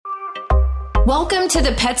Welcome to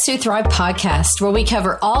the Pets Who Thrive podcast, where we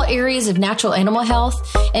cover all areas of natural animal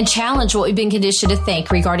health and challenge what we've been conditioned to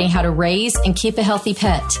think regarding how to raise and keep a healthy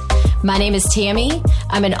pet. My name is Tammy.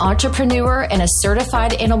 I'm an entrepreneur and a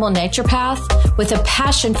certified animal naturopath with a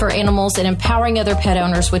passion for animals and empowering other pet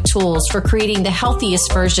owners with tools for creating the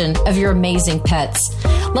healthiest version of your amazing pets.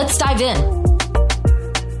 Let's dive in.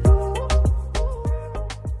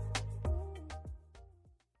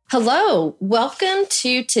 Hello, welcome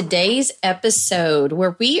to today's episode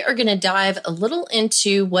where we are going to dive a little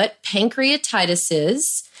into what pancreatitis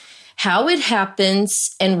is, how it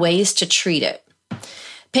happens, and ways to treat it.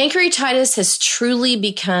 Pancreatitis has truly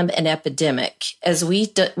become an epidemic as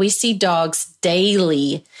we see dogs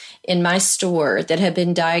daily in my store that have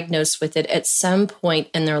been diagnosed with it at some point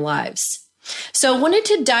in their lives. So I wanted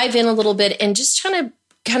to dive in a little bit and just kind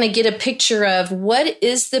of get a picture of what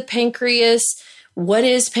is the pancreas, what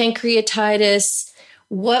is pancreatitis,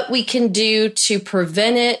 what we can do to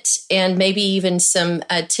prevent it, and maybe even some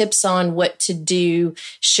tips on what to do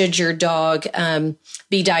should your dog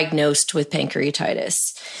be diagnosed with pancreatitis.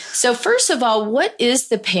 So first of all, what is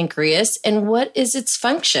the pancreas and what is its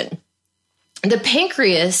function? The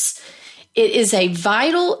pancreas, it is a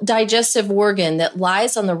vital digestive organ that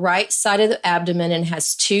lies on the right side of the abdomen and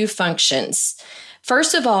has two functions.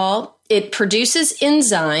 First of all, it produces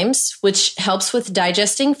enzymes, which helps with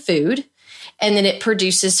digesting food, and then it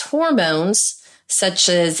produces hormones such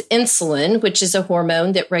as insulin, which is a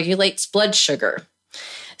hormone that regulates blood sugar.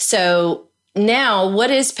 So now,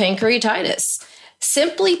 what is pancreatitis?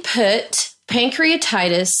 Simply put,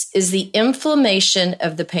 pancreatitis is the inflammation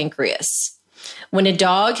of the pancreas. When a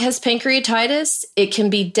dog has pancreatitis, it can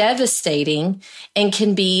be devastating and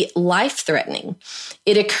can be life-threatening.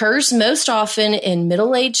 It occurs most often in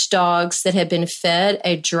middle-aged dogs that have been fed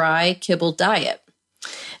a dry kibble diet.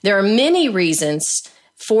 There are many reasons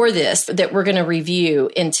for this that we're going to review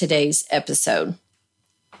in today's episode.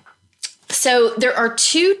 So there are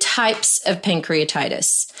two types of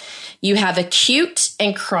pancreatitis. You have acute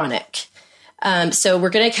and chronic. So we're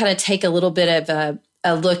going to kind of take a little bit of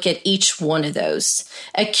a look at each one of those.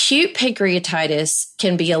 Acute pancreatitis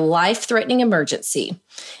can be a life-threatening emergency.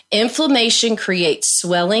 Inflammation creates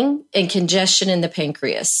swelling and congestion in the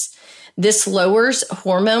pancreas. This lowers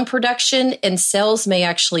hormone production and cells may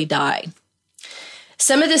actually die.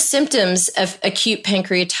 Some of the symptoms of acute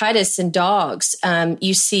pancreatitis in dogs,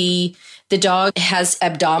 you see the dog has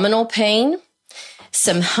abdominal pain,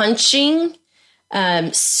 some hunching,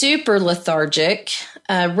 super lethargic,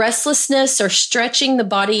 restlessness or stretching the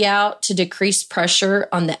body out to decrease pressure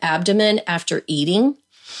on the abdomen after eating.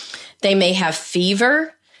 They may have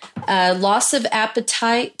fever, loss of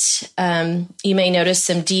appetite. You may notice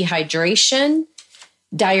some dehydration,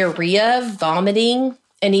 diarrhea, vomiting,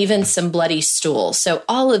 and even some bloody stool. So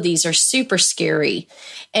all of these are super scary.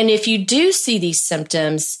 And if you do see these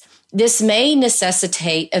symptoms, this may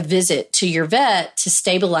necessitate a visit to your vet to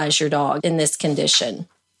stabilize your dog in this condition.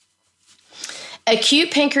 Acute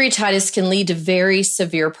pancreatitis can lead to very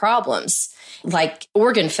severe problems like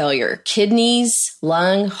organ failure, kidneys,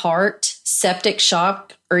 lung, heart, septic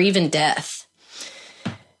shock, or even death.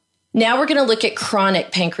 Now we're going to look at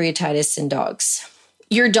chronic pancreatitis in dogs.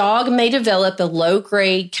 Your dog may develop a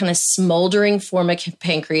low-grade, kind of smoldering form of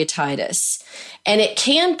pancreatitis, and it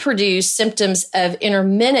can produce symptoms of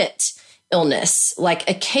intermittent illness like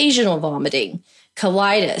occasional vomiting,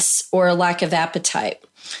 colitis, or a lack of appetite.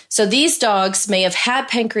 So these dogs may have had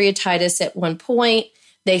pancreatitis at one point,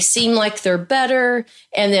 they seem like they're better,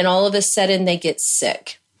 and then all of a sudden they get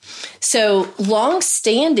sick. So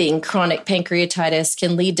long-standing chronic pancreatitis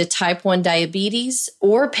can lead to type 1 diabetes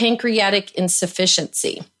or pancreatic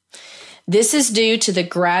insufficiency. This is due to the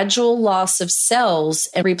gradual loss of cells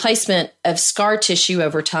and replacement of scar tissue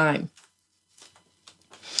over time.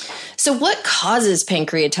 So what causes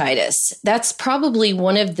pancreatitis? That's probably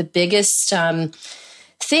one of the biggest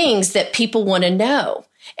things that people want to know.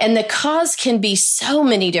 And the cause can be so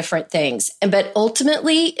many different things, but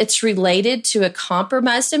ultimately it's related to a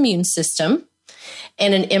compromised immune system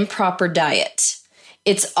and an improper diet.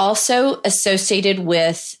 It's also associated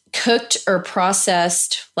with cooked or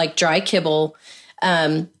processed, like dry kibble,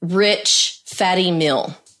 rich, fatty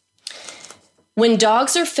meal. When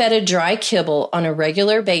dogs are fed a dry kibble on a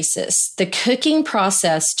regular basis, the cooking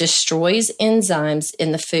process destroys enzymes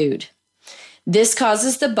in the food. This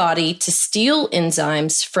causes the body to steal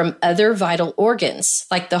enzymes from other vital organs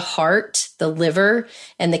like the heart, the liver,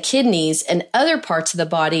 and the kidneys and other parts of the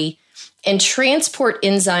body and transport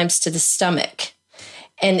enzymes to the stomach.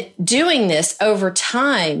 And doing this over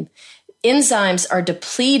time, enzymes are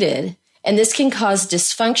depleted, and this can cause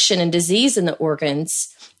dysfunction and disease in the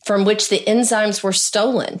organs from which the enzymes were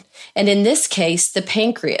stolen, and in this case, the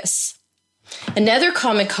pancreas. Another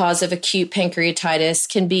common cause of acute pancreatitis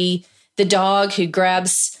can be the dog who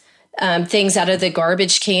grabs things out of the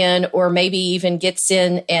garbage can, or maybe even gets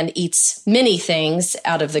in and eats many things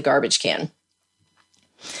out of the garbage can.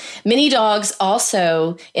 Many dogs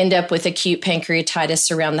also end up with acute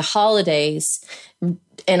pancreatitis around the holidays,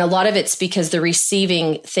 and a lot of it's because they're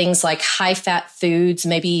receiving things like high-fat foods,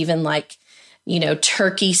 maybe even like,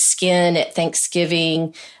 turkey skin at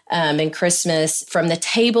Thanksgiving and Christmas from the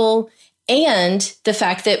table, and the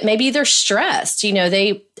fact that maybe they're stressed.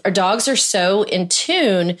 Our dogs are so in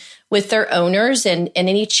tune with their owners and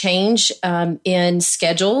any change in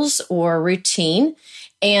schedules or routine,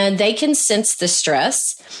 and they can sense the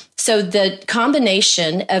stress. So the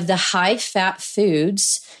combination of the high-fat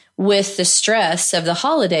foods with the stress of the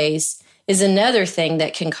holidays is another thing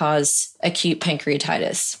that can cause acute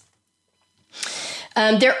pancreatitis.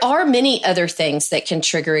 There are many other things that can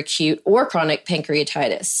trigger acute or chronic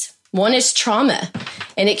pancreatitis. One is trauma,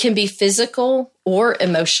 and it can be physical or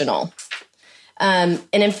emotional. An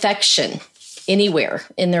infection anywhere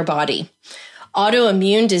in their body.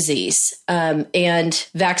 Autoimmune disease and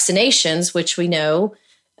vaccinations, which we know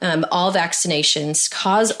all vaccinations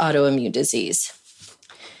cause autoimmune disease.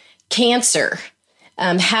 Cancer,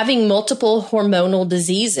 having multiple hormonal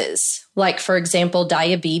diseases, like, for example,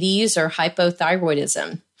 diabetes or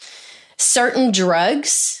hypothyroidism. Certain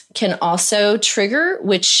drugs can also trigger,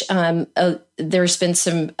 which there's been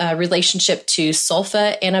some relationship to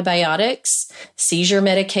sulfa antibiotics, seizure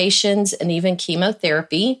medications, and even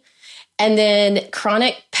chemotherapy. And then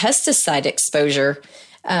chronic pesticide exposure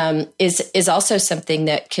is also something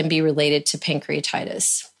that can be related to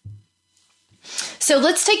pancreatitis. So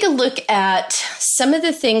let's take a look at some of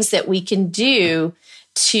the things that we can do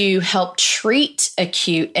to help treat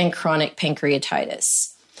acute and chronic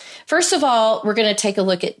pancreatitis. First of all, we're going to take a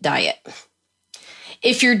look at diet.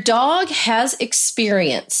 If your dog has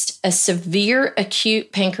experienced a severe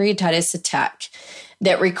acute pancreatitis attack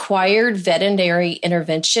that required veterinary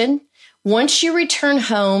intervention, once you return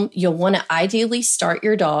home, you'll want to ideally start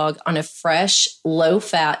your dog on a fresh,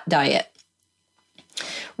 low-fat diet.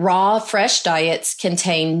 Raw, fresh diets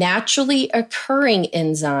contain naturally occurring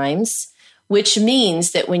enzymes, which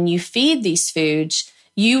means that when you feed these foods,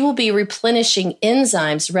 you will be replenishing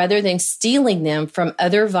enzymes rather than stealing them from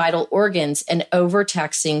other vital organs and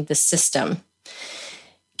overtaxing the system.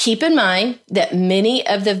 Keep in mind that many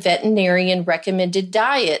of the veterinarian recommended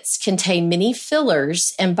diets contain many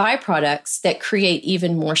fillers and byproducts that create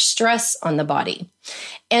even more stress on the body.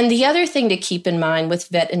 And the other thing to keep in mind with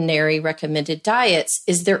veterinary recommended diets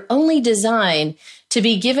is they're only designed to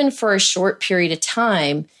be given for a short period of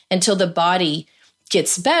time until the body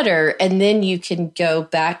gets better, and then you can go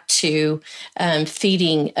back to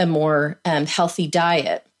feeding a more healthy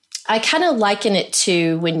diet. I kind of liken it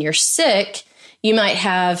to when you're sick. You might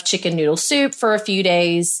have chicken noodle soup for a few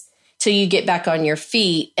days till you get back on your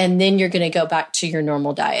feet, and then you're going to go back to your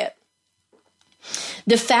normal diet.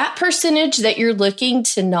 The fat percentage that you're looking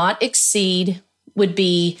to not exceed would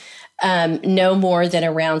be no more than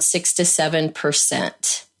around 6 to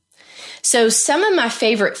 7%. So some of my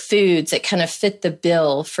favorite foods that kind of fit the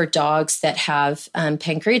bill for dogs that have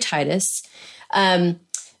pancreatitis,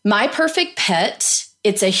 My Perfect Pet,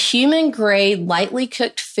 it's a human-grade, lightly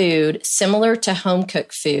cooked food, similar to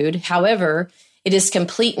home-cooked food. However, it is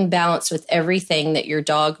complete and balanced with everything that your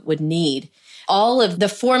dog would need. All of the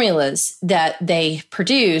formulas that they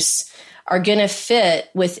produce are going to fit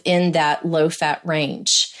within that low-fat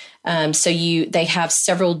range. They have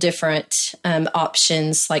several different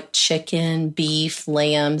options like chicken, beef,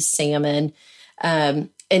 lamb, salmon,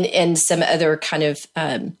 and some other kind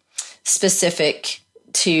of specific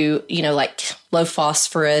to, like low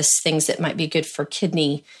phosphorus, things that might be good for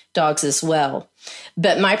kidney dogs as well.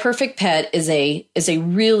 But My Perfect Pet is a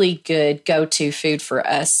really good go-to food for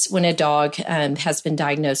us when a dog has been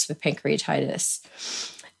diagnosed with pancreatitis.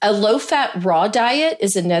 A low-fat raw diet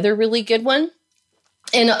is another really good one.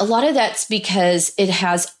 And a lot of that's because it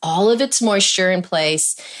has all of its moisture in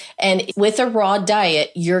place. And with a raw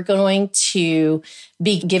diet, you're going to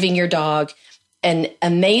be giving your dog an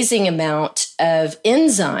amazing amount of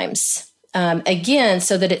enzymes, again,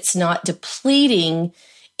 so that it's not depleting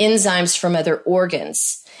enzymes from other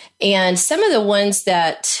organs. And some of the ones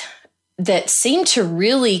that seem to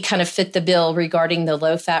really kind of fit the bill regarding the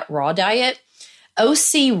low-fat raw diet,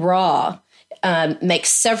 OC Raw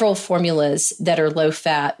makes several formulas that are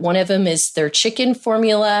low-fat. One of them is their chicken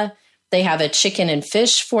formula. They have a chicken and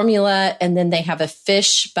fish formula, and then they have a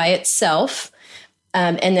fish by itself,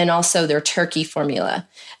 and then also their turkey formula.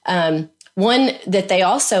 One One that they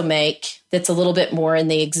also make that's a little bit more in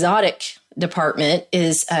the exotic department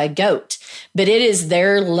is goat, but it is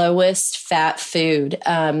their lowest fat food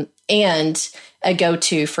and a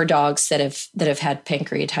go-to for dogs that have had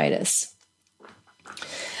pancreatitis.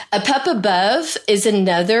 A Pup Above is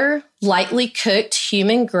another lightly cooked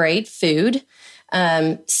human grade food,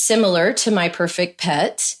 similar to My Perfect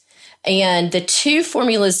Pet. And the two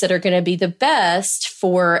formulas that are going to be the best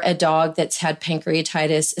for a dog that's had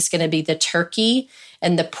pancreatitis is going to be the turkey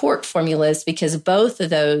and the pork formulas, because both of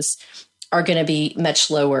those are going to be much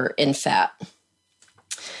lower in fat.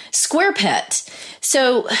 Square Pet.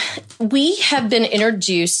 So we have been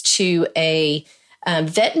introduced to a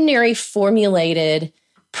veterinary formulated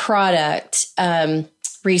product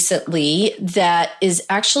recently that is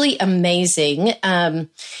actually amazing. And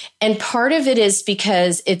part of it is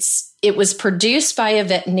because it was produced by a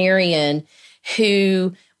veterinarian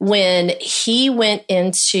who, when he went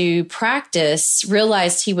into practice,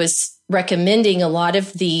 realized he was recommending a lot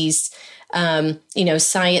of these,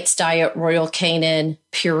 Science Diet, Royal Canin,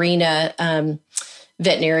 Purina,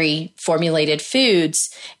 veterinary formulated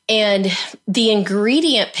foods. And the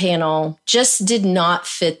ingredient panel just did not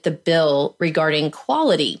fit the bill regarding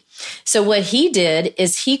quality. So what he did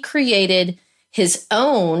is he created his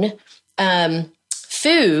own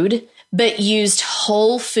food, but used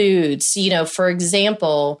whole foods. For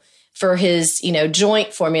example, for his,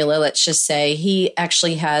 joint formula, let's just say, he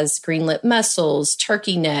actually has green lip mussels,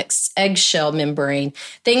 turkey necks, eggshell membrane,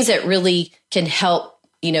 things that really can help,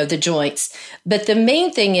 the joints. But the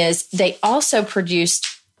main thing is they also produced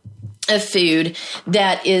a food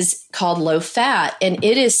that is called low fat, and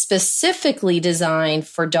it is specifically designed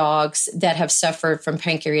for dogs that have suffered from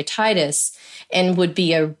pancreatitis and would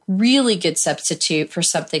be a really good substitute for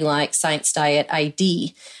something like Science Diet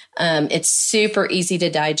ID. It's super easy to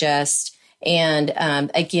digest and,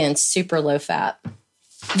 again, super low fat.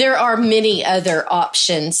 There are many other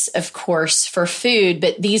options, of course, for food,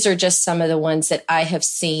 but these are just some of the ones that I have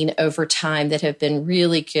seen over time that have been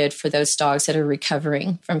really good for those dogs that are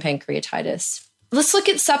recovering from pancreatitis. Let's look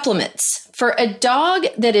at supplements. For a dog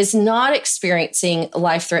that is not experiencing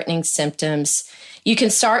life-threatening symptoms, you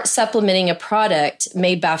can start supplementing a product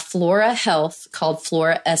made by Flora Health called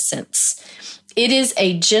Flora Essence. It is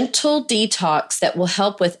a gentle detox that will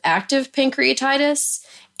help with active pancreatitis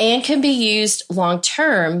and can be used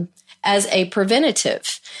long-term as a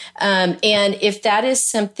preventative. And if that is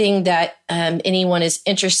something that anyone is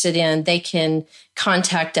interested in, they can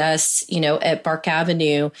contact us, at Bark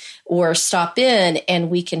Avenue, or stop in and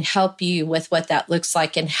we can help you with what that looks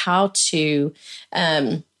like and how to,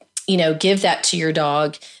 give that to your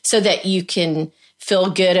dog so that you can feel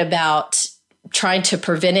good about trying to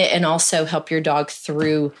prevent it and also help your dog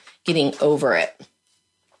through getting over it.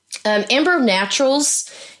 Amber Naturals,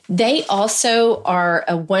 they also are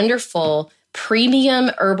a wonderful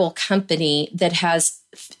premium herbal company that has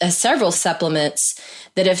several supplements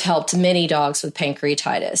that have helped many dogs with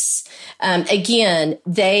pancreatitis. Again,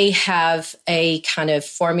 they have a kind of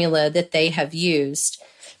formula that they have used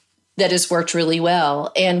that has worked really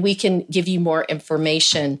well, and we can give you more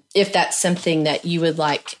information if that's something that you would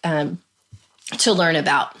like to learn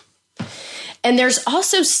about. And there's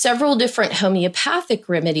also several different homeopathic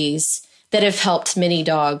remedies that have helped many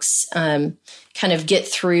dogs kind of get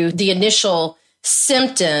through the initial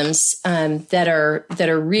symptoms that are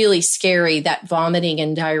really scary, that vomiting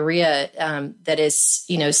and diarrhea that is,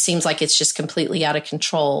 seems like it's just completely out of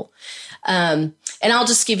control. And I'll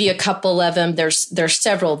just give you a couple of them. There's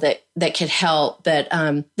several that could help, but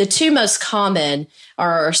the two most common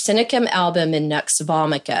are Arsenicum album and Nux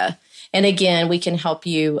vomica. And again, we can help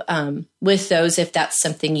you with those if that's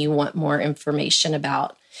something you want more information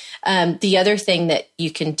about. The other thing that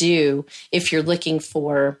you can do if you're looking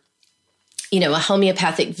for, a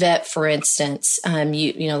homeopathic vet, for instance,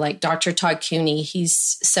 like Dr. Todd Cooney,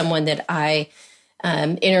 he's someone that I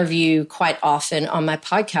interview quite often on my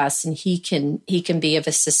podcast, and he can be of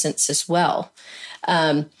assistance as well.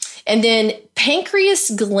 And then pancreas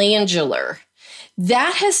glandular.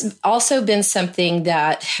 That has also been something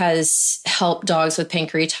that has helped dogs with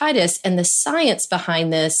pancreatitis. And the science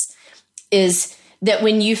behind this is that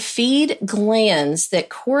when you feed glands that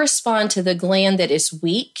correspond to the gland that is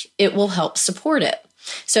weak, it will help support it.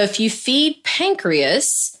 So if you feed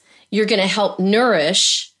pancreas, you're going to help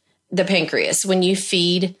nourish the pancreas. When you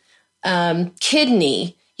feed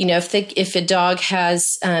kidney, if a dog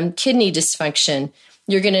has kidney dysfunction,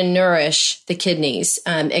 you're going to nourish the kidneys,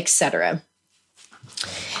 etc.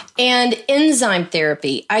 And enzyme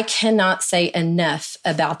therapy. I cannot say enough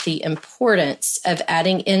about the importance of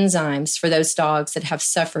adding enzymes for those dogs that have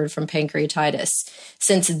suffered from pancreatitis,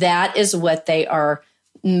 since that is what they are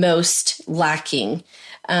most lacking.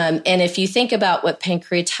 And if you think about what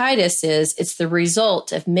pancreatitis is, it's the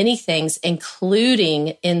result of many things, including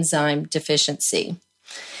enzyme deficiency.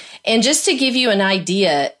 And just to give you an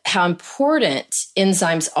idea how important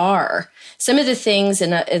enzymes are, some of the things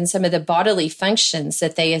and some of the bodily functions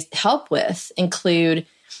that they help with include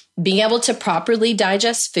being able to properly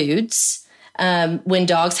digest foods, when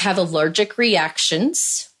dogs have allergic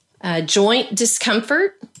reactions, joint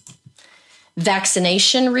discomfort,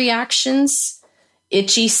 vaccination reactions,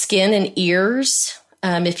 itchy skin and ears,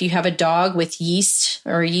 if you have a dog with yeast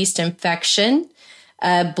or a yeast infection,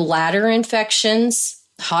 bladder infections,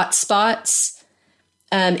 hot spots.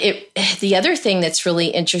 The other thing that's really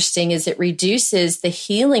interesting is it reduces the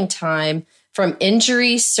healing time from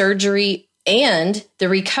injury, surgery, and the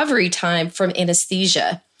recovery time from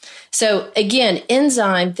anesthesia. So again,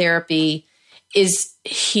 enzyme therapy is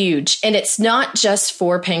huge. And it's not just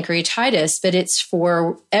for pancreatitis, but it's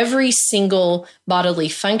for every single bodily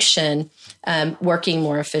function working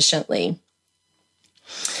more efficiently.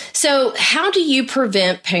 So how do you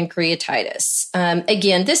prevent pancreatitis?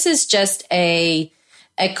 Again, this is just a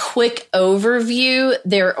quick overview.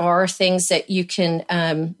 There are things that you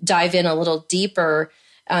can dive in a little deeper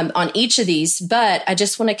on each of these, but I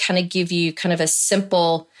just want to kind of give you kind of a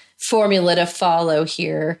simple formula to follow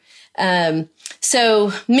here.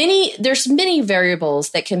 There's many variables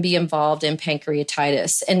that can be involved in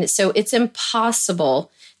pancreatitis. And so it's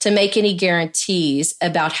impossible to make any guarantees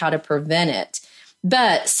about how to prevent it.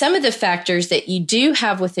 But some of the factors that you do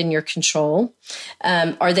have within your control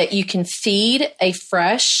are that you can feed a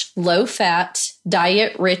fresh, low-fat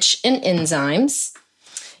diet rich in enzymes.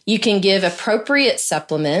 You can give appropriate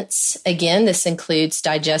supplements. Again, this includes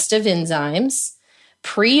digestive enzymes,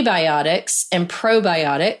 prebiotics and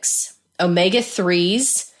probiotics,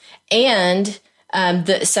 omega-3s, and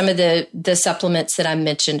some of the supplements that I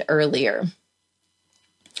mentioned earlier.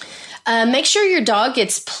 Make sure your dog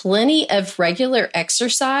gets plenty of regular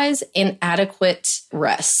exercise and adequate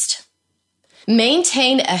rest.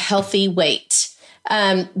 Maintain a healthy weight.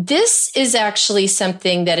 This is actually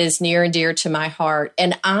something that is near and dear to my heart,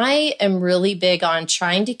 and I am really big on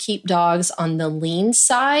trying to keep dogs on the lean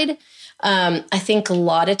side. I think a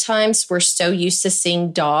lot of times we're so used to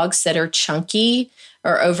seeing dogs that are chunky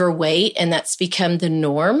or overweight, and that's become the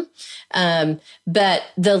norm. But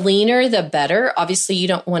the leaner, the better. Obviously, you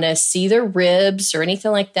don't want to see their ribs or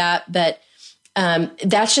anything like that, but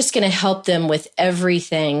that's just going to help them with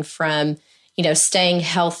everything from, staying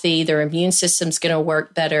healthy. Their immune system's going to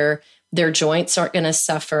work better. Their joints aren't going to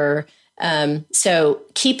suffer. So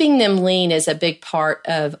keeping them lean is a big part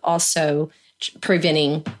of also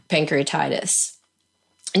preventing pancreatitis.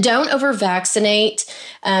 Don't over-vaccinate.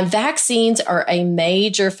 Vaccines are a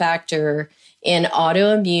major factor in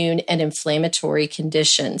autoimmune and inflammatory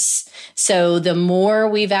conditions. So the more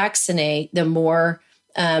we vaccinate, the more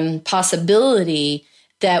possibility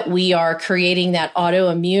that we are creating that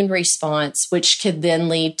autoimmune response, which could then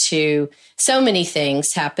lead to so many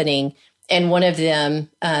things happening, and one of them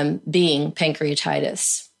being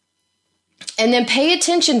pancreatitis. And then pay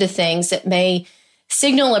attention to things that may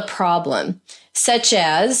signal a problem, such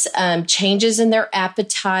as changes in their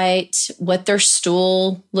appetite, what their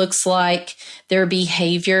stool looks like, their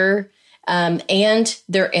behavior, and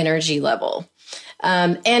their energy level.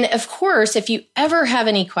 And of course, if you ever have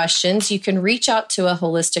any questions, you can reach out to a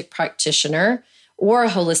holistic practitioner or a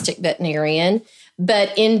holistic veterinarian.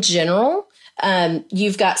 But in general,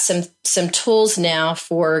 you've got some tools now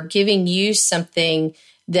for giving you something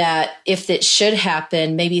that if it should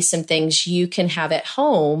happen, maybe some things you can have at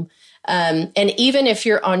home. And even if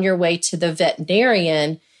you're on your way to the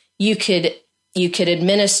veterinarian, you could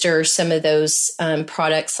administer some of those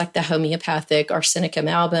products like the homeopathic arsenicum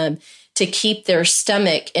album to keep their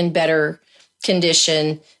stomach in better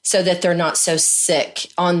condition so that they're not so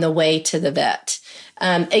sick on the way to the vet.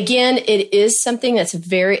 Again, it is something that's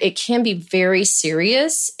it can be very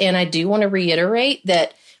serious. And I do want to reiterate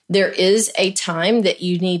that there is a time that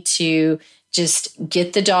you need to just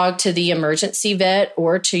get the dog to the emergency vet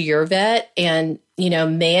or to your vet and,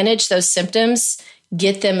 manage those symptoms,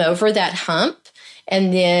 get them over that hump.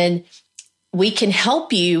 And then we can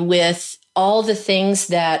help you with all the things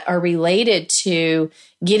that are related to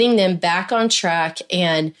getting them back on track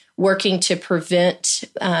and working to prevent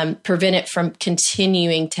it from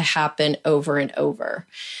continuing to happen over and over.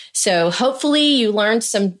 So hopefully you learned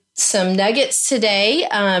some some nuggets today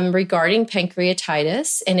regarding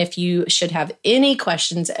pancreatitis. And if you should have any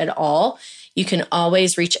questions at all, you can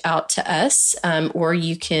always reach out to us, or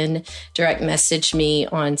you can direct message me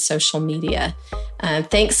on social media.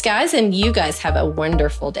 Thanks, guys, and you guys have a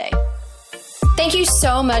wonderful day. Thank you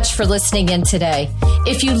so much for listening in today.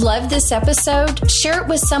 If you loved this episode, share it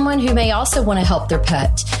with someone who may also want to help their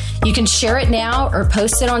pet. You can share it now or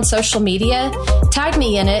post it on social media. Tag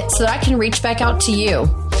me in it so that I can reach back out to you.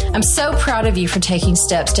 I'm so proud of you for taking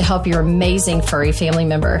steps to help your amazing furry family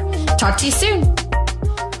member. Talk to you soon.